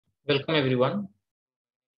Welcome everyone.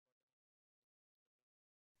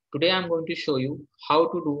 Today I'm going to show you how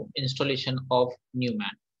to do installation of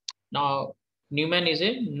Newman. Now Newman is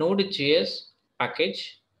a Node.js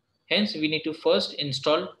package. Hence we need to first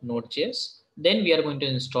install Node.js. Then we are going to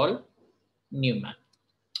install Newman.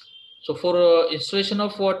 So for installation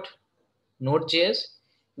of what Node.js,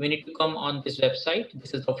 we need to come on this website.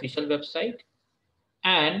 This is the official website.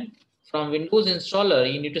 And from Windows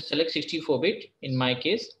installer, you need to select 64-bit in my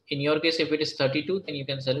case. In your case, if it is 32, then you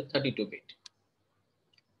can select 32-bit.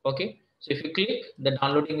 Okay, so if you click, the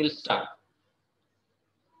downloading will start.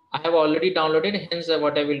 I have already downloaded, hence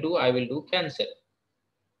what I will do cancel.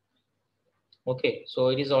 Okay, so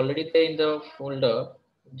it is already there in the folder.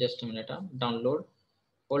 Just a minute, download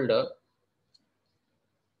folder.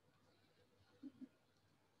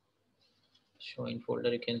 Showing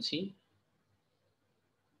folder, you can see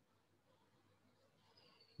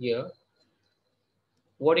here.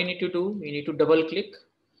 What you need to do, you need to double click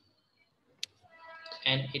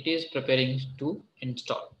and it is preparing to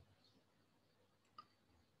install.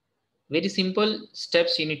 Very simple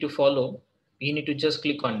steps you need to follow. You need to just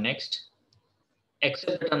click on next,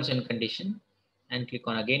 accept the terms and condition, and click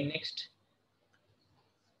on again next,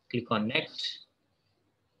 click on next.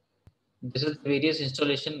 This is the various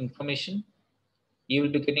installation information. You will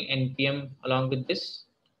be getting npm along with this.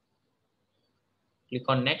 Click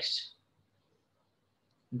on next.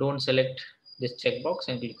 Don't select this checkbox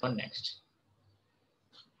and click on next.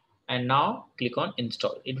 And now click on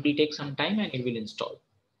install. It will take some time and it will install.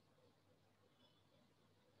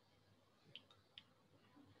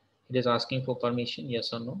 It is asking for permission,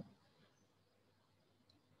 yes or no.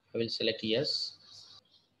 I will select yes.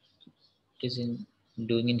 It is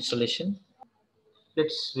doing installation.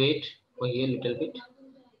 Let's wait for here a little bit.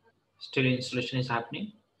 Still installation is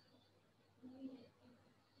happening.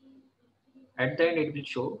 At the end it will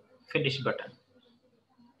show finish button.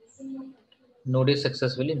 Node is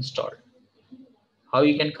successfully installed. How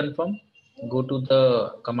you can confirm? Go to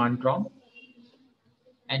the command prompt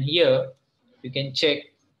and here you can check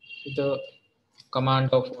the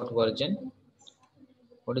command of what version.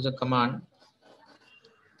 What is the command?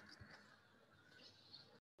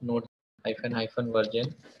 Node hyphen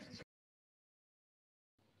version.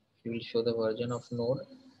 You will show the version of Node.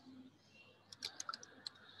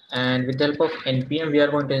 And with the help of npm, we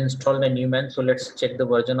are going to install the Newman. So let's check the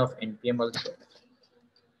version of npm also.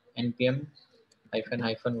 Npm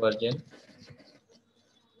hyphen version.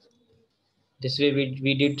 This way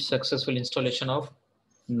we did successful installation of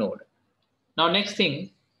Node. Now next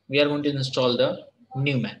thing, we are going to install the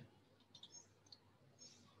Newman.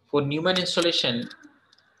 For Newman installation,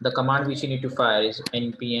 the command which you need to fire is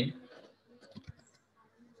npm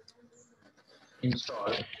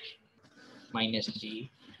install -g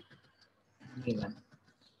Newman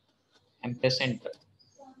and press enter.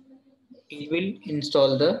 It will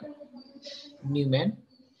install the Newman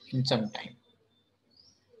in some time.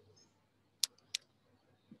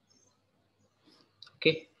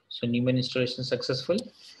 Okay, so Newman installation successful.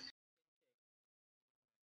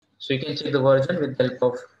 So you can check the version with the help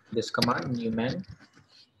of this command Newman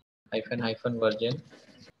hyphen version.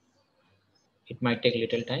 It might take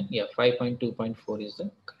little time. Yeah, 5.2.4 is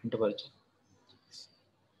the current version.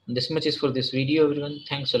 This much is for this video, everyone.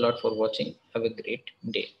 Thanks a lot for watching. Have a great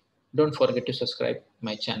day. Don't forget to subscribe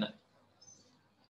my channel.